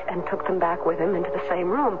wife, and took them back with him into the same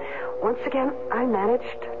room. Once again, I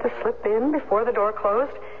managed to slip in before the door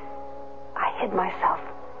closed. I hid myself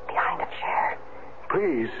behind a chair.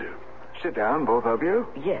 Please, sit down, both of you.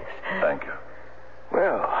 Yes. Thank you.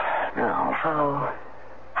 Well, now...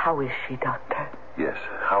 How is she, Doctor? Yes.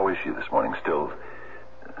 How is she this morning? Still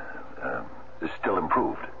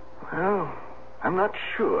improved? Well, I'm not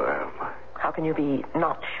sure. How can you be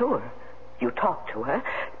not sure? You talked to her.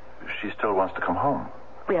 She still wants to come home.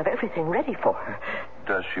 We have everything ready for her.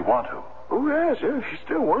 Does she want to? Oh, yes. She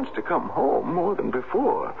still wants to come home more than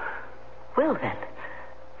before. Well, then.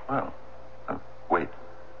 Well, wait.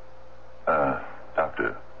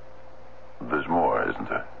 Doctor, there's more, isn't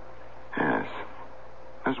there? Yes,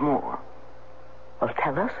 there's more. Well,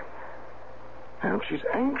 tell us. Well, she's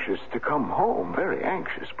anxious to come home, very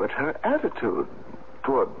anxious, but her attitude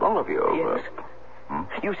toward all of you... Yes.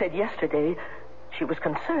 You said yesterday she was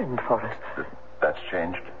concerned for us. That's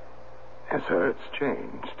changed? Yes, sir, it's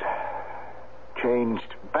changed.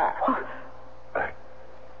 Changed back. What?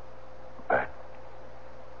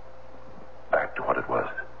 Back to what it was.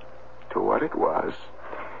 To what it was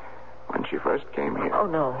when she first came here. Oh,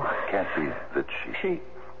 no. It can't be that She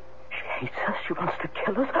hates us. She wants to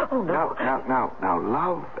kill us. Oh, no. Now,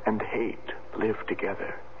 love and hate live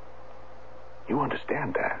together. You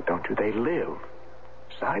understand that, don't you? They live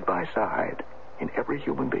side by side in every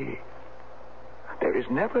human being. There is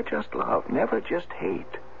never just love, never just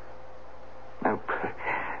hate. Now,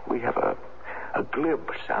 we have a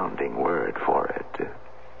glib-sounding word for it.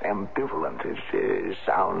 Ambivalent. It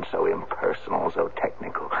sounds so impersonal, so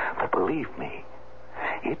technical. But believe me,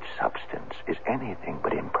 its substance is anything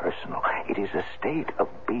but impersonal. It is a state of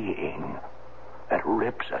being that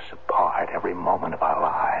rips us apart every moment of our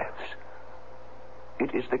lives.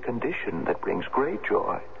 It is the condition that brings great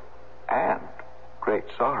joy and great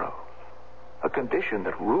sorrow. A condition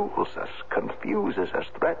that rules us, confuses us,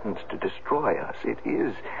 threatens to destroy us. It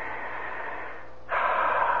is,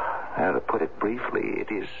 to put it briefly,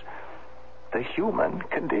 it is the human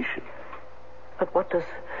condition. But what does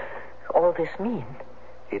all this mean?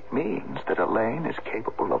 It means that Elaine is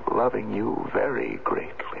capable of loving you very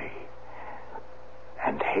greatly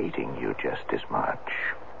and hating you just as much.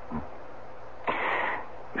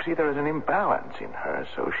 You see, there is an imbalance in her,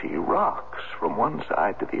 so she rocks from one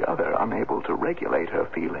side to the other, unable to regulate her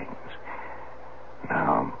feelings.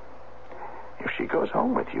 Now, if she goes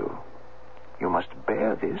home with you, you must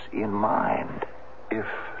bear this in mind. If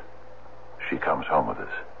she comes home with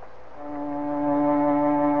us.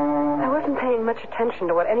 I wasn't paying much attention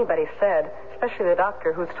to what anybody said, especially the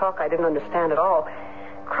doctor, whose talk I didn't understand at all.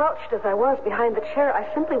 Crouched as I was behind the chair, I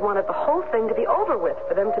simply wanted the whole thing to be over with,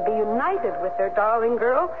 for them to be united with their darling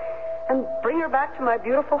girl and bring her back to my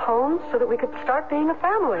beautiful home so that we could start being a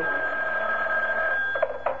family.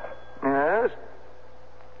 Yes?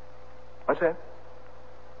 What's that?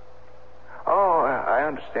 Oh, I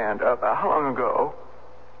understand. How long ago?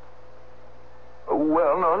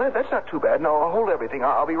 Well, no, that's not too bad. No, I'll hold everything.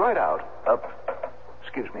 I'll be right out.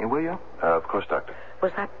 Excuse me, will you? Of course, Doctor.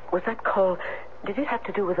 Was that call... Did it have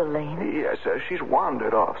to do with Elaine? Yes, she's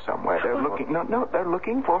wandered off somewhere. They're looking... No, they're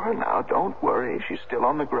looking for her now. Don't worry. She's still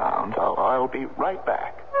on the ground. I'll be right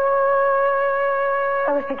back.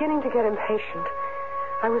 I was beginning to get impatient.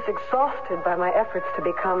 I was exhausted by my efforts to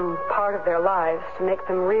become part of their lives, to make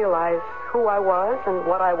them realize who I was and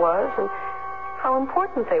what I was and how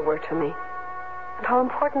important they were to me and how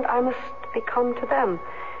important I must become to them.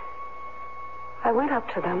 I went up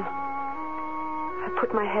to them. I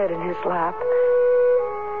put my head in his lap.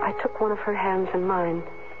 I took one of her hands in mine,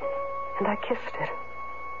 and I kissed it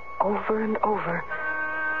over and over.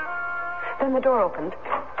 Then the door opened.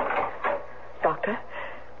 Doctor?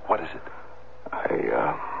 What is it?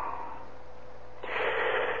 I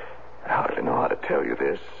hardly know how to tell you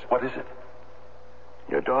this. What is it?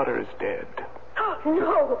 Your daughter is dead.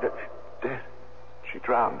 No. Dead? She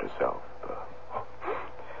drowned herself.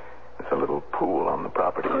 There's a little pool on the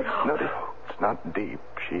property. No, it's not deep.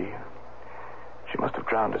 She must have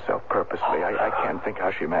drowned herself purposely. I can't think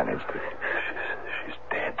how she managed it. She's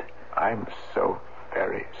dead. I'm so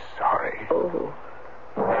very sorry. Oh.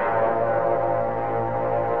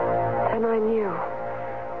 Then I knew.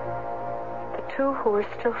 The two who were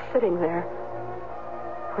still sitting there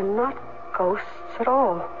were not ghosts at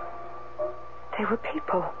all. They were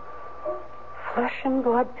people. Flesh and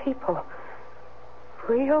blood people.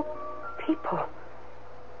 Real people.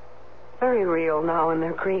 Very real now in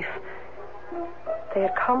their grief. They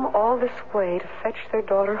had come all this way to fetch their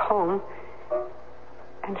daughter home,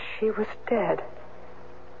 and she was dead.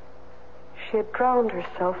 She had drowned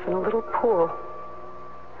herself in a little pool.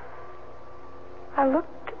 I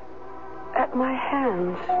looked at my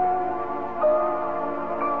hands.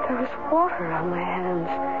 There was water on my hands.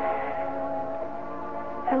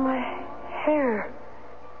 And my hair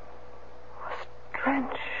was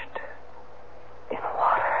drenched in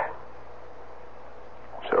water.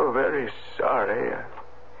 So very sorry.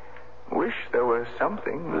 I wish there was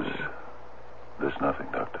something. There's nothing,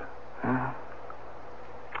 Doctor.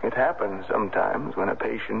 It happens sometimes when a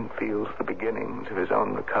patient feels the beginnings of his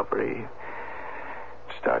own recovery.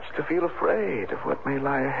 Starts to feel afraid of what may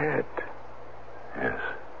lie ahead. Yes,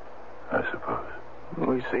 I suppose.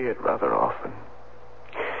 We see it rather often.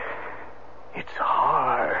 It's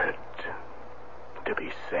hard to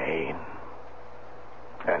be sane.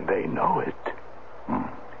 And they know it.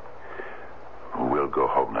 We'll go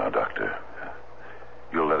home now, Doctor.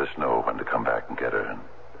 You'll let us know when to come back and get her and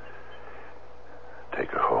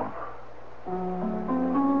take her home.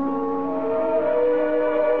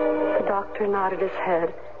 The doctor nodded his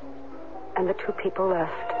head, and the two people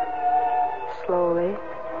left. Slowly,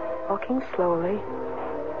 walking slowly,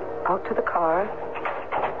 out to the car,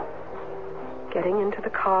 getting into the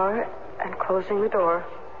car and closing the door.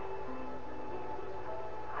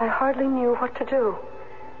 I hardly knew what to do.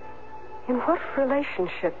 In what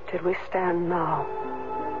relationship did we stand now?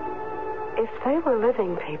 If they were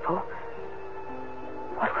living people,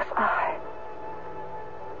 what was I?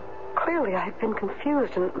 Clearly, I had been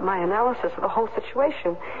confused in my analysis of the whole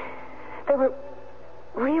situation. They were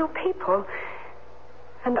real people,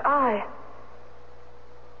 and I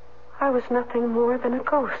was nothing more than a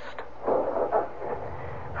ghost.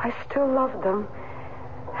 I still loved them,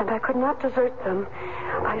 and I could not desert them.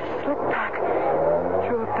 I slipped back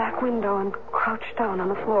through a back window and crouched down on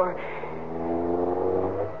the floor.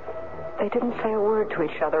 They didn't say a word to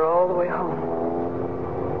each other all the way home.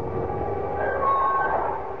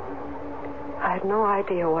 I had no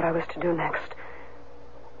idea what I was to do next.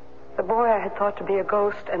 The boy I had thought to be a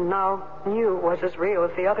ghost and now knew was as real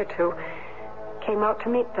as the other two came out to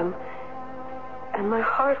meet them. And my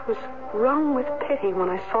heart was wrung with pity when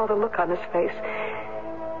I saw the look on his face.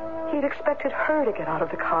 He'd expected her to get out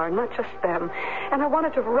of the car, not just them. And I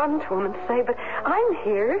wanted to run to him and say, but I'm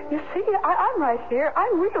here. You see, I'm right here.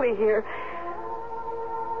 I'm really here.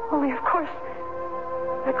 Only, of course,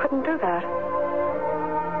 I couldn't do that.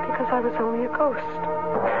 Because I was only a ghost.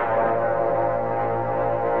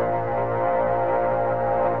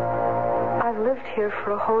 I've lived here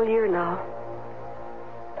for a whole year now.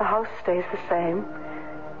 The house stays the same.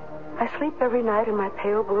 I sleep every night in my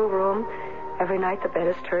pale blue room. Every night the bed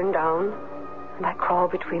is turned down, and I crawl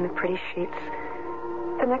between the pretty sheets.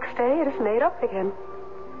 The next day it is made up again.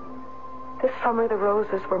 This summer the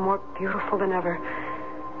roses were more beautiful than ever.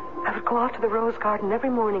 I would go out to the rose garden every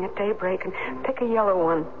morning at daybreak and pick a yellow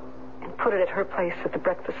one and put it at her place at the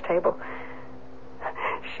breakfast table.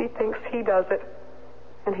 She thinks he does it,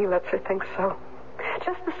 and he lets her think so.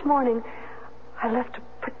 Just this morning, I left a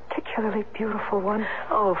particularly beautiful one.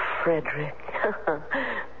 Oh, Frederick.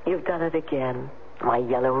 You've done it again. My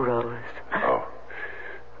yellow rose.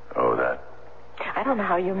 Oh, that. I don't know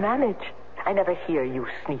how you manage. I never hear you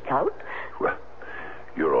sneak out. Well,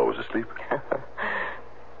 you're always asleep.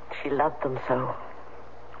 She loved them so.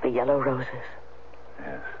 The yellow roses.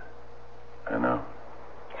 Yes, I know.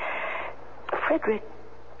 Frederick.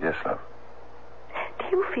 Yes, love. Do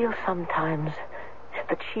you feel sometimes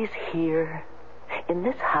that she's here in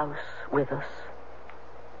this house with us?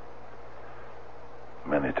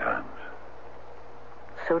 Many times.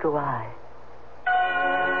 So do I.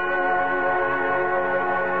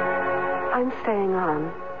 I'm staying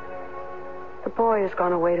on. The boy has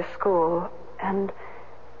gone away to school, and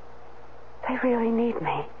they really need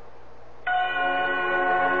me.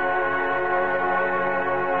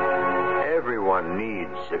 Everyone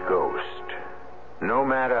needs a ghost. No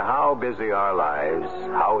matter how busy our lives,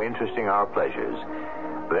 how interesting our pleasures,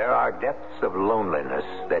 there are depths of loneliness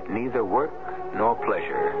that neither work nor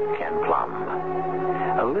pleasure can plumb.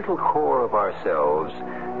 A little core of ourselves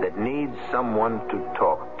that needs someone to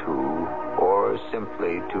talk to or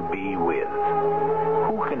simply to be with.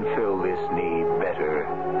 Who can fill this need better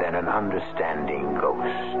than an understanding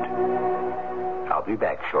ghost? I'll be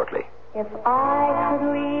back shortly. If I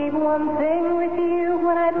could leave one thing with you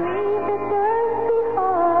when I leave this earth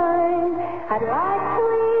behind, I'd like to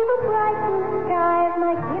leave a bright blue sky as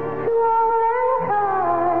my gift to all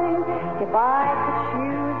mankind. If I could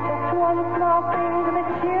choose just one small thing for the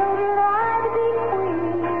children I'd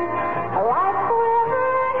bequeath, a life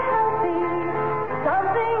forever healthy,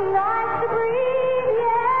 something nice to breathe.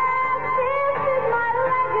 Yes, this is my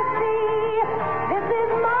legacy. This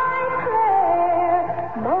is my prayer.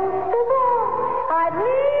 Most of all, I'd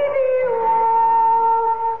leave you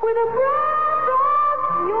all with a breath of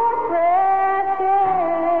your fresh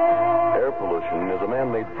air. Air pollution is a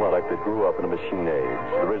man-made product that grew up in a machine age,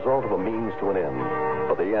 the result of a means to an end.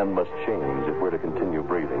 But the end must change if we're to continue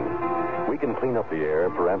breathing. We can clean up the air,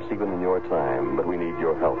 perhaps even in your time, but we need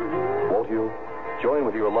your help. Won't you? Join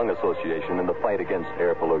with your lung association in the fight against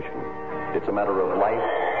air pollution. It's a matter of life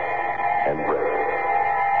and breath.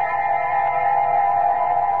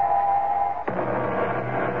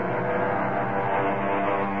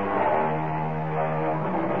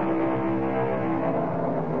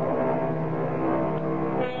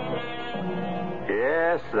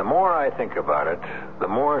 The more I think about it, the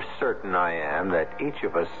more certain I am that each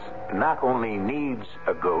of us not only needs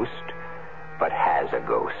a ghost, but has a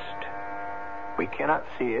ghost. We cannot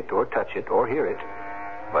see it or touch it or hear it,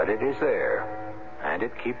 but it is there, and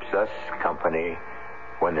it keeps us company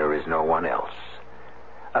when there is no one else.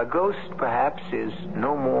 A ghost, perhaps, is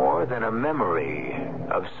no more than a memory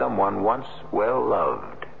of someone once well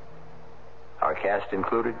loved. Our cast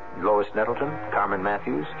included Lois Nettleton, Carmen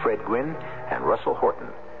Matthews, Fred Gwynn, and Russell Horton.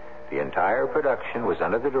 The entire production was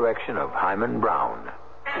under the direction of Hyman Brown.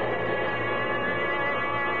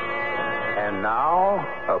 And now,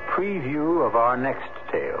 a preview of our next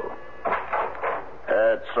tale.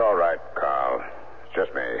 It's all right, Carl. It's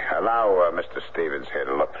just me. Allow Mr. Stevens here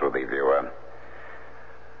to look through the viewer.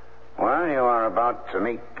 Well, you are about to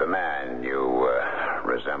meet the man you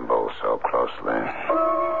resemble so closely.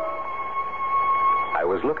 I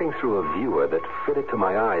was looking through a viewer that fitted to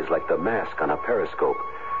my eyes like the mask on a periscope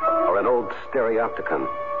or an old stereopticon.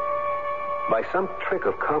 By some trick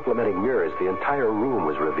of complementing mirrors, the entire room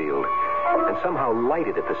was revealed and somehow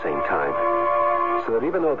lighted at the same time, so that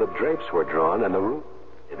even though the drapes were drawn and the room,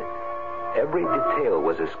 every detail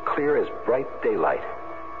was as clear as bright daylight.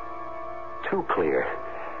 Too clear.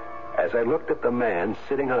 As I looked at the man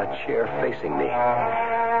sitting on a chair facing me,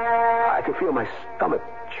 I could feel my stomach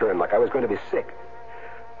churn like I was going to be sick.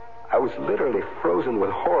 I was literally frozen with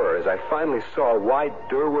horror as I finally saw why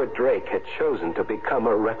Durwood Drake had chosen to become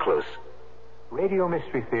a recluse. Radio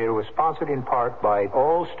Mystery Theater was sponsored in part by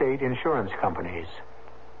all state insurance companies.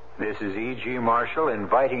 This is E.G. Marshall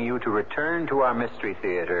inviting you to return to our Mystery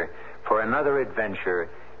Theater for another adventure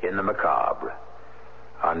in the macabre.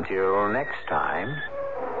 Until next time,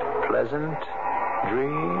 pleasant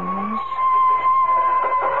dreams.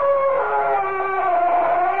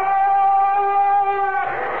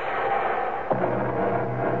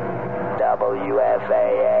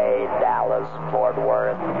 WFAA, Dallas, Fort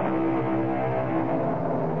Worth.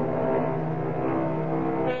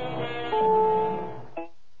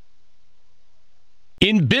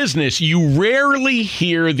 In business, you rarely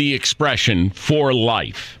hear the expression "for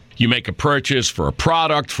life." You make a purchase for a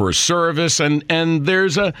product, for a service, and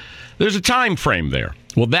there's a time frame there.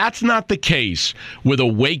 Well, that's not the case with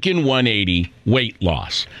Awaken 180 weight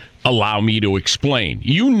loss. Allow me to explain.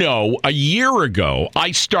 You know, a year ago,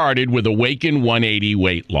 I started with Awaken 180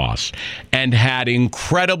 weight loss and had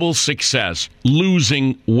incredible success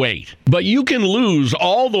losing weight. But you can lose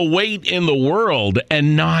all the weight in the world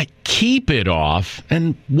and not keep it off.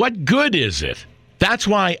 And what good is it? That's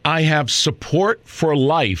why I have support for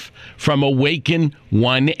life from Awaken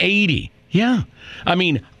 180. Yeah. I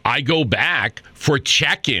mean, I go back for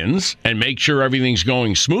check-ins and make sure everything's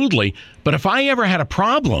going smoothly. But if I ever had a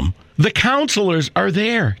problem, the counselors are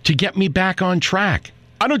there to get me back on track.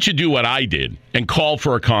 Why don't you do what I did and call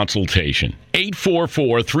for a consultation?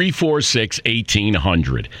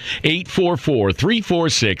 844-346-1800.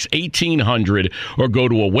 844-346-1800 or go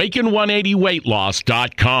to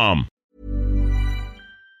awaken180weightloss.com.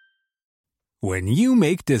 When you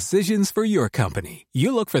make decisions for your company,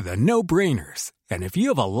 you look for the no-brainers. And if you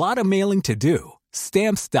have a lot of mailing to do,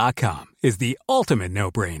 Stamps.com is the ultimate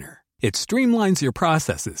no-brainer. It streamlines your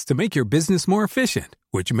processes to make your business more efficient,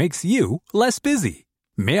 which makes you less busy.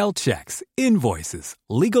 Mail checks, invoices,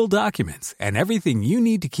 legal documents, and everything you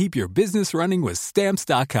need to keep your business running with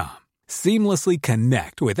Stamps.com. Seamlessly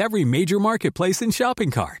connect with every major marketplace and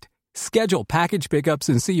shopping cart. Schedule package pickups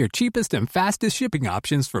and see your cheapest and fastest shipping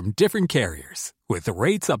options from different carriers, with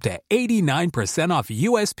rates up to 89% off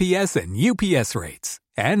USPS and UPS rates.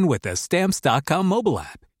 And with the Stamps.com mobile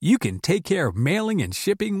app, you can take care of mailing and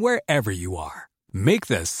shipping wherever you are. Make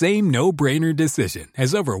the same no-brainer decision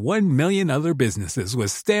as over 1 million other businesses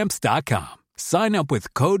with Stamps.com. Sign up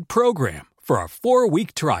with code PROGRAM for a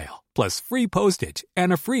 4-week trial, plus free postage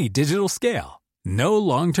and a free digital scale. No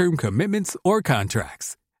long-term commitments or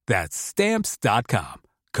contracts. That's Stamps.com.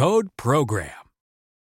 Code PROGRAM.